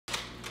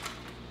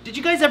Did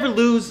you guys ever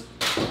lose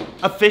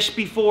a fish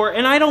before?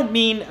 And I don't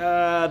mean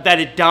that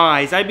it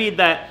dies. I mean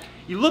that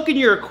you look in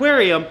your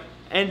aquarium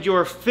and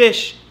your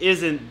fish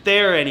isn't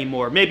there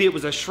anymore. Maybe it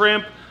was a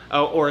shrimp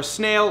or a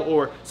snail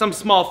or some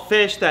small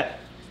fish that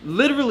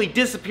literally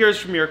disappears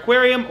from your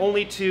aquarium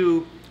only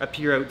to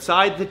appear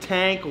outside the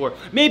tank, or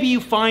maybe you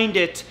find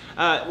it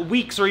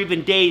weeks or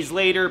even days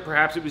later.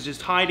 Perhaps it was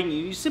just hiding.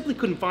 You simply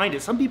couldn't find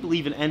it. Some people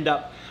even end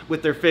up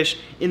with their fish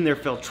in their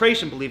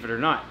filtration, believe it or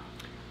not.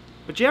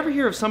 But you ever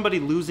hear of somebody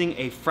losing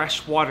a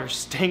freshwater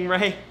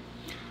stingray?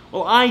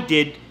 Well, I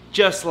did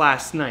just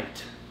last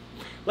night.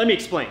 Let me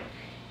explain.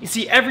 You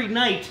see, every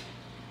night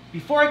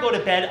before I go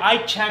to bed, I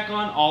check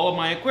on all of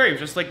my aquariums,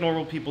 just like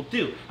normal people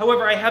do.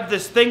 However, I have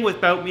this thing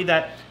about me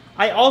that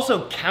I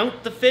also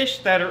count the fish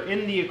that are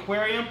in the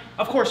aquarium.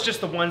 Of course,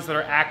 just the ones that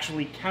are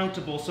actually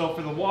countable. So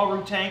for the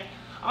Waru tank,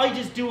 I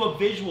just do a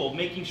visual,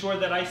 making sure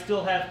that I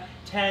still have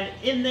 10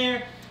 in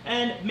there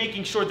and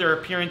making sure their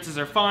appearances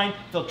are fine,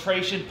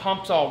 filtration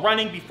pumps all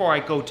running before I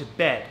go to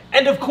bed.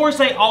 And of course,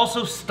 I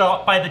also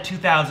stop by the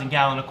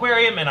 2,000-gallon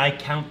aquarium and I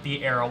count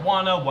the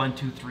arowana, 1,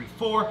 2, 3,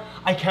 4.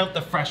 I count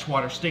the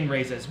freshwater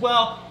stingrays as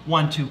well,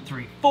 1, 2,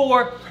 3,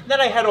 4.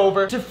 Then I head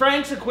over to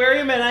Frank's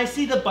aquarium and I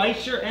see the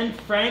Beischer and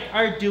Frank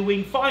are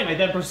doing fine. I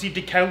then proceed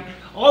to count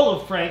all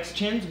of Frank's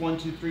chins, 1,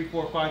 2, 3,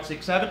 4, 5,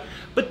 6, 7.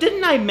 But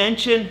didn't I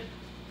mention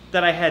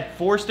that I had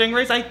 4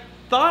 stingrays? I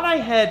thought I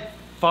had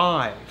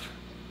 5.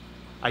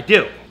 I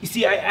do. You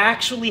see, I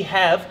actually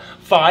have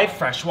 5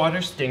 freshwater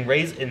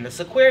stingrays in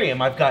this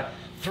aquarium. I've got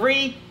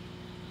 3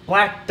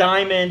 black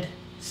diamond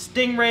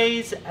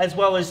stingrays, as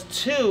well as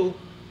 2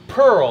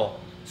 pearl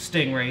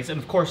stingrays,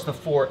 and of course the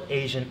 4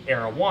 Asian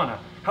arowana.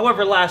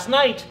 However, last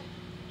night,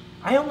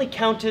 I only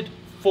counted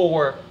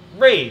 4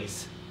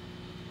 rays.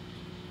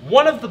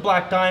 One of the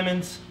black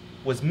diamonds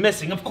was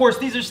missing. Of course,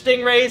 these are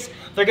stingrays.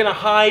 They're gonna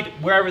hide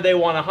wherever they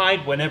wanna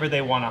hide, whenever they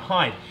wanna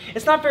hide.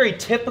 It's not very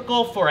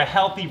typical for a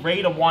healthy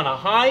ray to wanna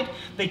hide.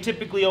 They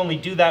typically only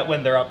do that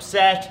when they're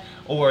upset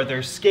or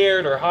they're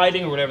scared or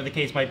hiding or whatever the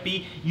case might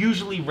be.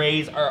 Usually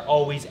rays are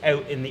always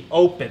out in the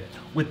open.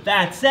 With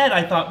that said,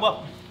 I thought,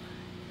 well,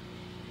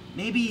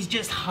 maybe he's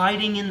just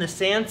hiding in the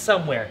sand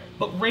somewhere.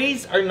 But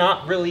rays are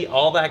not really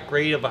all that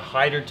great of a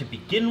hider to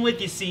begin with.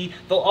 You see,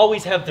 they'll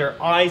always have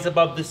their eyes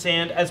above the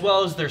sand as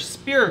well as their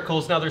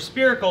spiracles. Now their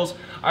spiracles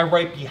are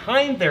right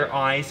behind their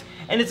eyes,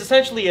 and it's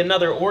essentially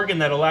another organ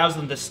that allows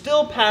them to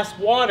still pass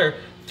water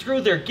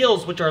through their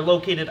gills, which are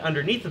located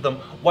underneath of them,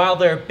 while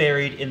they're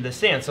buried in the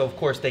sand. So of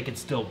course they can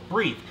still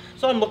breathe.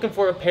 So I'm looking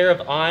for a pair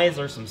of eyes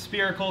or some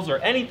spiracles or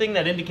anything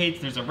that indicates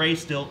there's a ray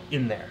still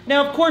in there.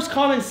 Now of course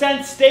common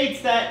sense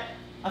states that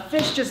a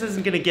fish just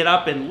isn't going to get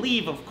up and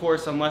leave, of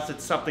course, unless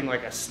it's something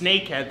like a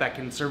snakehead that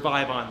can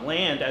survive on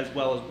land as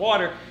well as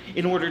water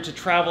in order to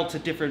travel to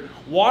different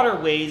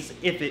waterways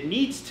if it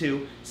needs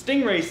to.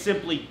 Stingrays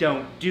simply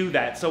don't do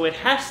that. So it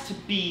has to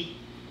be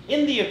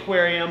in the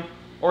aquarium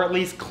or at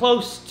least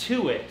close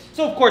to it.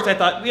 So of course I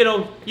thought, you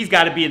know, he's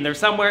got to be in there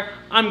somewhere.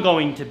 I'm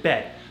going to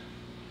bed.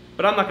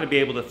 But I'm not going to be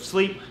able to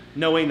sleep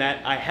knowing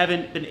that I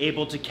haven't been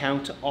able to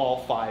count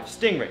all 5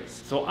 stingrays.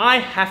 So I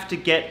have to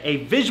get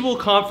a visual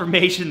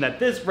confirmation that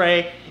this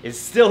ray is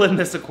still in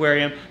this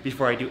aquarium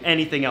before I do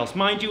anything else.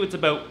 Mind you, it's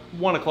about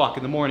 1 o'clock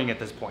in the morning at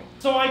this point.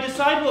 So I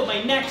decide what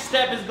my next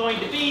step is going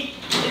to be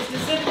is to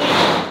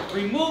simply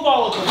remove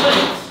all of the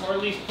lids, or at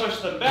least push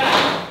them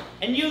back,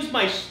 and use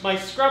my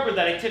scrubber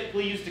that I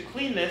typically use to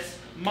clean this,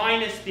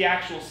 minus the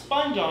actual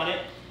sponge on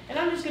it, and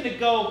I'm just going to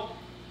go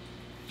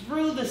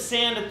through the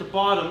sand at the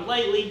bottom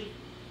lightly,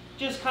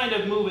 just kind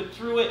of move it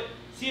through it,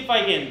 see if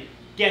I can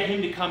get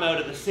him to come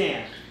out of the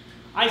sand.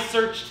 I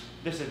searched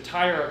this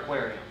entire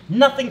aquarium.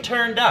 Nothing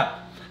turned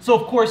up. So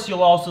of course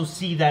you'll also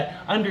see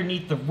that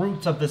underneath the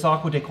roots of this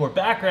aqua decor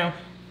background,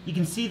 you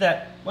can see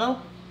that,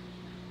 well,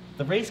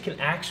 the rays can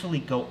actually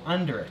go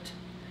under it.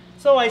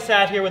 So I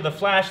sat here with a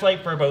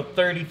flashlight for about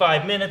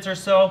 35 minutes or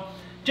so,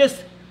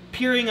 just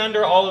peering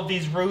under all of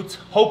these roots,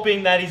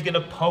 hoping that he's gonna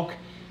poke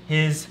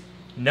his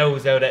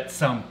nose out at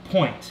some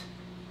point.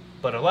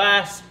 But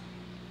alas,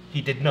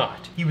 he did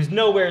not. He was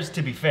nowhere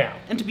to be found.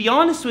 And to be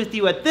honest with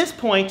you, at this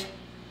point,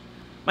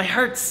 my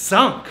heart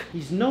sunk.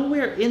 He's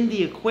nowhere in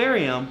the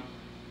aquarium.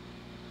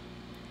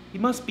 He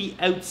must be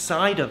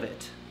outside of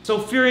it. So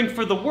fearing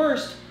for the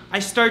worst, I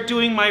start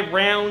doing my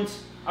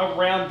rounds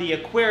around the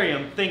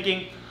aquarium,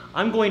 thinking,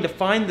 I'm going to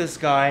find this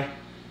guy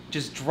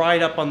just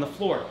dried up on the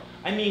floor.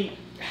 I mean,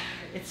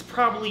 it's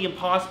probably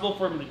impossible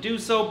for him to do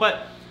so,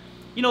 but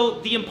you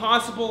know, the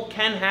impossible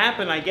can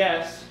happen, I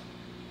guess.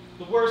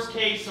 The worst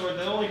case, or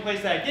the only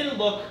place that I didn't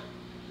look,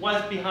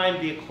 was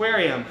behind the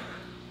aquarium.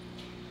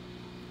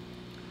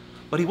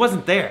 But he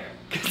wasn't there.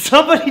 Can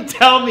somebody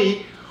tell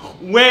me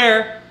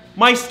where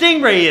my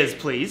stingray is,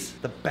 please?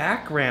 The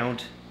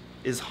background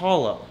is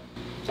hollow.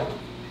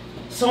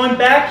 So I'm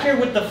back here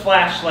with the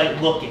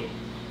flashlight looking.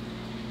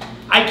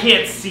 I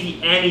can't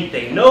see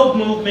anything. No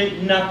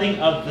movement, nothing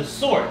of the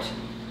sort.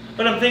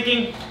 But I'm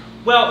thinking,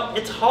 well,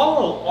 it's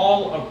hollow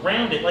all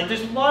around it. Like,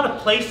 there's a lot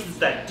of places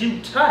that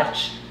do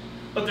touch,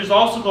 but there's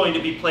also going to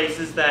be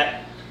places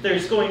that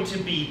there's going to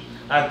be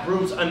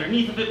grooves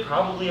underneath of it,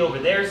 probably over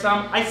there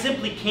some. I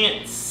simply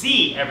can't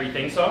see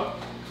everything, so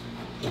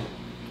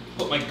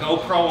put my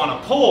GoPro on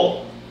a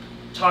pole,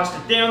 tossed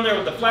it down there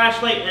with the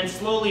flashlight, and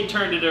slowly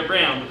turned it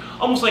around,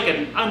 almost like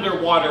an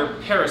underwater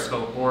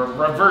periscope or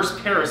reverse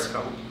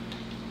periscope.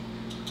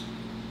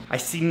 I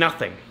see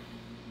nothing.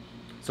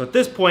 So at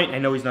this point, I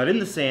know he's not in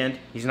the sand,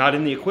 he's not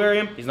in the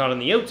aquarium, he's not on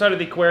the outside of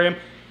the aquarium,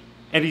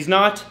 and he's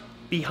not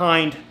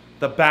behind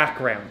the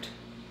background.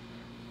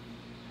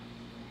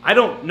 I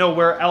don't know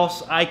where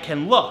else I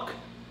can look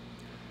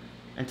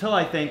until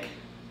I think,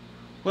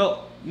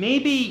 well,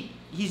 maybe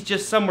he's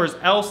just somewhere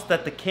else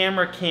that the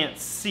camera can't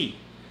see.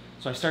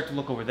 So I start to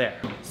look over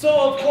there.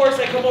 So of course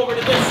I come over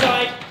to this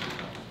side,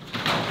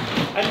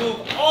 I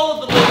move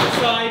all of the left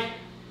side,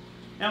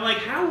 and I'm like,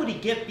 how would he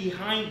get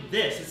behind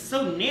this? It's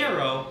so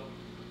narrow,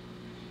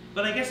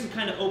 but I guess it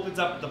kind of opens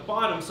up at the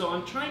bottom, so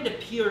I'm trying to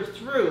peer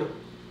through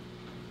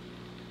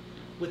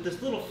with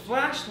this little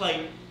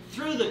flashlight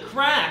through the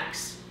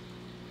cracks.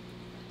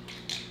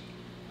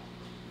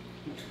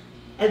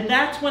 And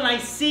that's when I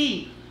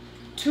see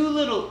two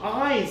little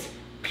eyes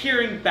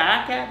peering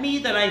back at me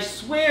that I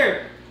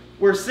swear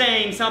were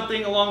saying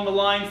something along the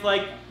lines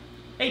like,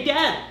 "Hey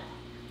Dad,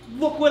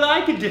 look what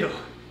I can do."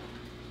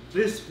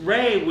 This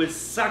ray was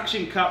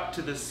suction cupped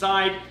to the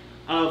side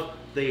of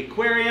the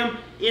aquarium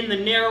in the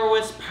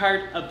narrowest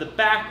part of the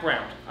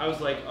background. I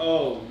was like,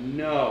 oh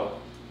no.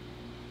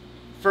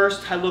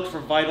 First, I looked for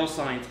vital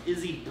signs.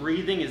 Is he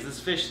breathing? Is this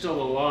fish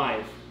still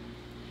alive?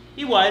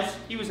 He was.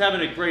 He was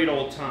having a great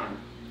old time.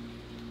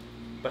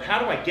 But how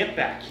do I get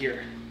back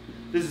here?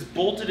 This is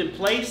bolted in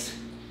place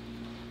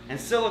and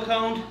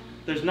siliconed.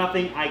 There's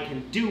nothing I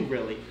can do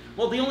really.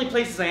 Well, the only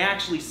places I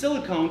actually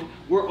siliconed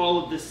were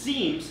all of the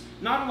seams,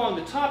 not along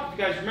the top. If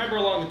you guys remember,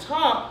 along the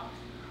top,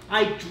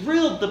 I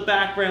drilled the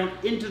background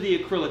into the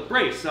acrylic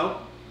brace.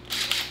 So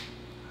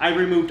I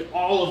removed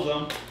all of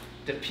them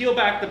to peel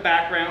back the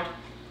background,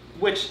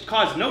 which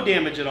caused no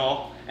damage at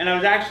all, and I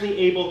was actually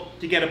able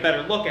to get a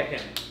better look at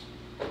him.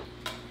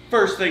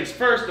 First things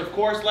first, of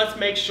course, let's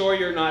make sure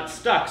you're not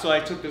stuck. So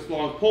I took this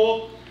long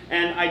pole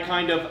and I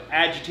kind of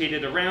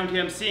agitated around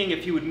him, seeing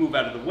if he would move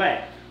out of the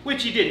way,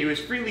 which he did. He was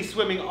freely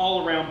swimming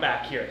all around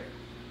back here.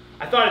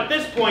 I thought at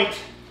this point,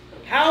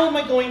 how am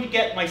I going to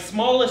get my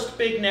smallest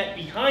big net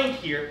behind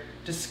here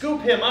to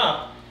scoop him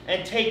up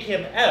and take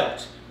him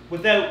out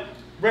without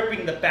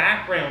ripping the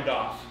background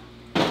off?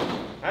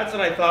 That's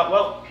what I thought.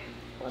 Well,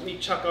 let me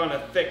chuck on a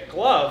thick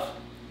glove,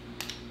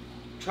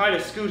 try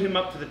to scoot him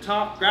up to the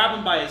top, grab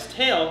him by his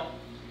tail,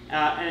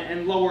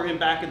 and lower him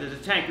back into the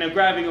tank. Now,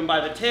 grabbing him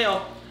by the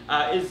tail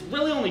is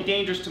really only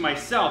dangerous to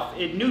myself.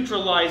 It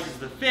neutralizes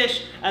the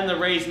fish, and the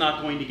ray's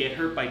not going to get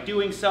hurt by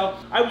doing so.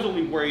 I was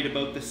only worried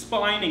about the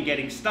spine and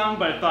getting stung,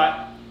 but I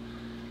thought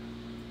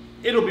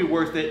it'll be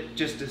worth it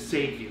just to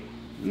save you.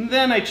 And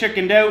then I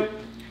chickened out,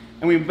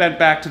 and we went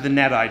back to the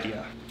net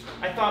idea.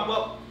 I thought,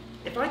 well,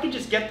 if I could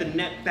just get the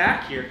net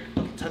back here,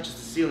 look, it touches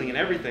the ceiling and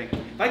everything.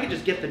 If I could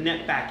just get the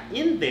net back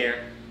in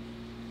there,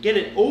 get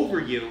it over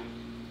you,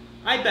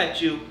 I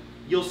bet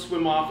you'll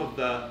swim off of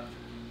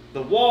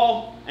the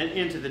wall and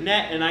into the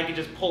net, and I could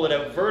just pull it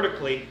out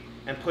vertically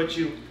and put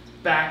you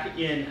back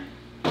in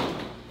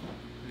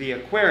the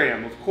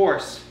aquarium. Of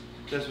course,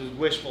 this was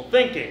wishful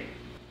thinking,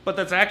 but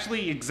that's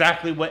actually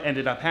exactly what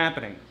ended up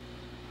happening.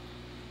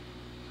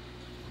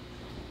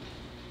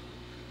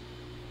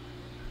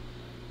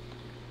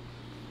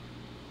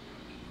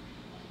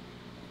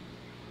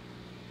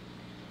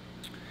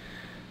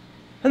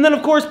 And then,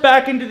 of course,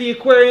 back into the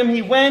aquarium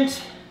he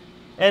went,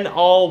 and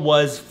all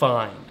was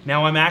fine.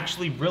 Now, I'm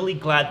actually really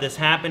glad this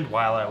happened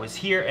while I was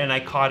here and I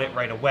caught it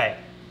right away,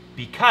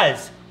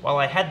 because while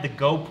I had the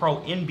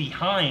GoPro in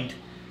behind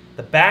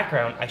the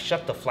background, I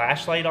shut the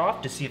flashlight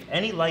off to see if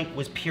any light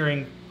was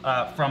peering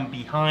from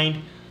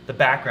behind the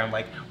background,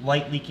 like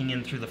light leaking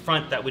in through the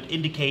front that would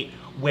indicate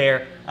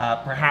where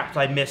perhaps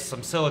I missed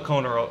some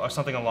silicone or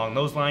something along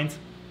those lines.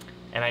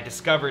 And I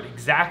discovered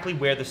exactly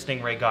where the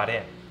stingray got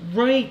in.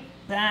 Right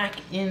back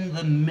in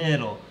the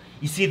middle.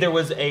 You see, there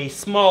was a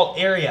small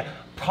area,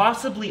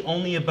 possibly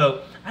only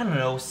about, I don't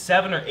know,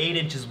 7 or 8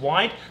 inches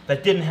wide,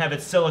 that didn't have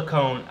its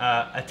silicone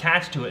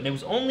attached to it. And it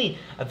was only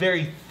a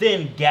very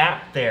thin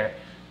gap there.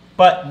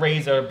 But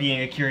rays are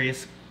being a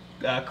curious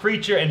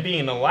creature, and being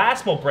an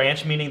elasmal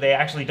branch, meaning they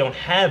actually don't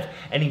have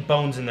any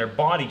bones in their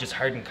body, just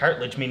hardened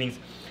cartilage, meaning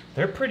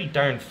they're pretty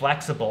darn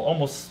flexible,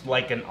 almost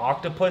like an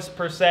octopus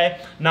per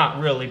se. Not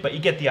really, but you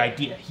get the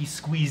idea. He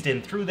squeezed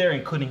in through there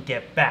and couldn't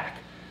get back.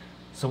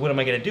 So what am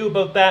I going to do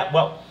about that?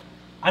 Well,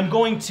 I'm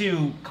going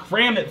to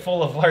cram it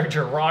full of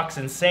larger rocks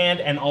and sand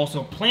and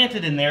also plant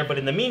it in there. But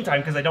in the meantime,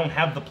 because I don't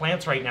have the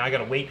plants right now, I got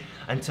to wait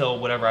until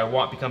whatever I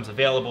want becomes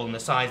available in the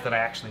size that I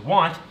actually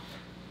want.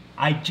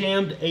 I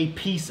jammed a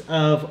piece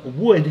of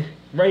wood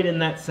right in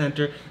that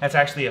center. That's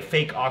actually a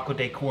fake Aqua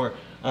Decor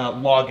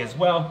log as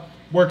well.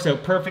 Works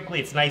out perfectly.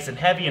 It's nice and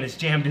heavy and it's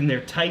jammed in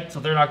there tight, so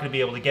they're not going to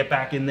be able to get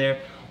back in there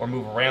or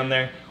move around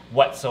there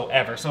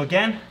whatsoever. So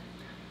again,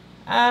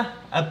 a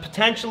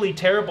potentially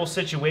terrible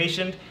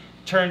situation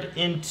turned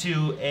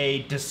into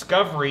a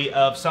discovery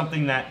of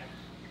something that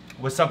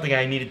was something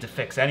I needed to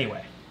fix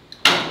anyway.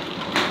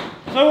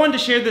 So I wanted to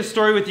share this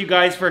story with you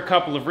guys for a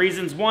couple of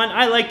reasons. One,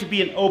 I like to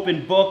be an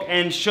open book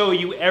and show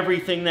you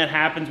everything that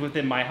happens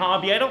within my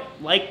hobby. I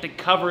don't like to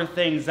cover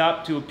things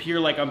up to appear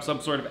like I'm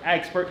some sort of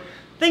expert.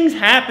 Things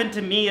happen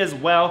to me as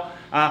well.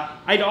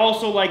 I'd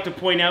also like to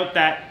point out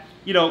that,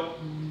 you know,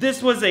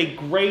 this was a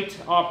great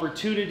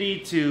opportunity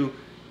to,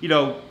 you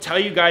know, tell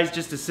you guys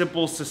just a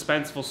simple,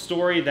 suspenseful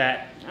story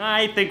that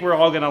I think we're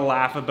all gonna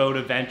laugh about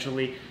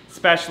eventually,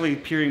 especially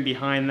peering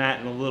behind that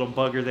and the little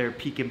bugger there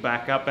peeking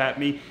back up at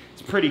me.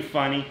 It's pretty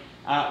funny.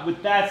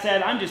 With that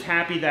said, I'm just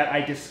happy that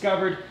I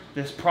discovered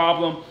this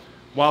problem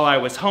while I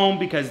was home,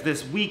 because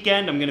this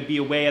weekend I'm gonna be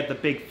away at the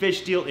Big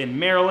Fish Deal in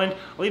Maryland.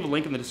 I'll leave a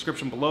link in the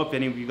description below if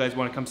any of you guys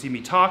wanna come see me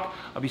talk.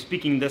 I'll be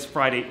speaking this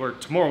Friday, or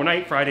tomorrow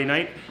night, Friday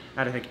night,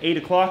 at I think 8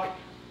 o'clock.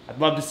 I'd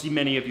love to see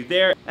many of you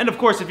there. And of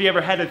course, if you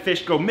ever had a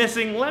fish go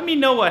missing, let me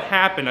know what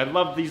happened. I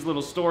love these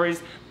little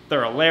stories.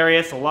 They're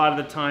hilarious. A lot of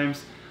the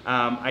times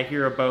I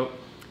hear about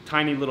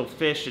tiny little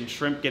fish and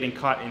shrimp getting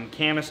caught in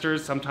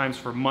canisters, sometimes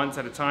for months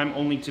at a time,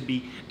 only to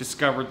be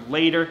discovered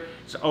later.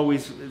 It's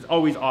always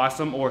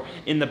awesome. Or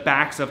in the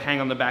backs of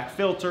hang on the back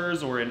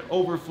filters, or in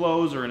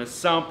overflows, or in a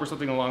sump, or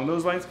something along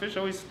those lines. Fish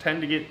always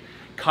tend to get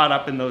caught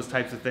up in those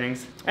types of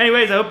things.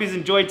 Anyways, I hope you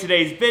enjoyed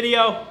today's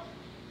video.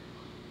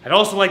 I'd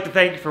also like to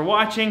thank you for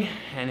watching,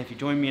 and if you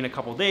join me in a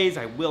couple days,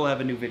 I will have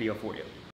a new video for you.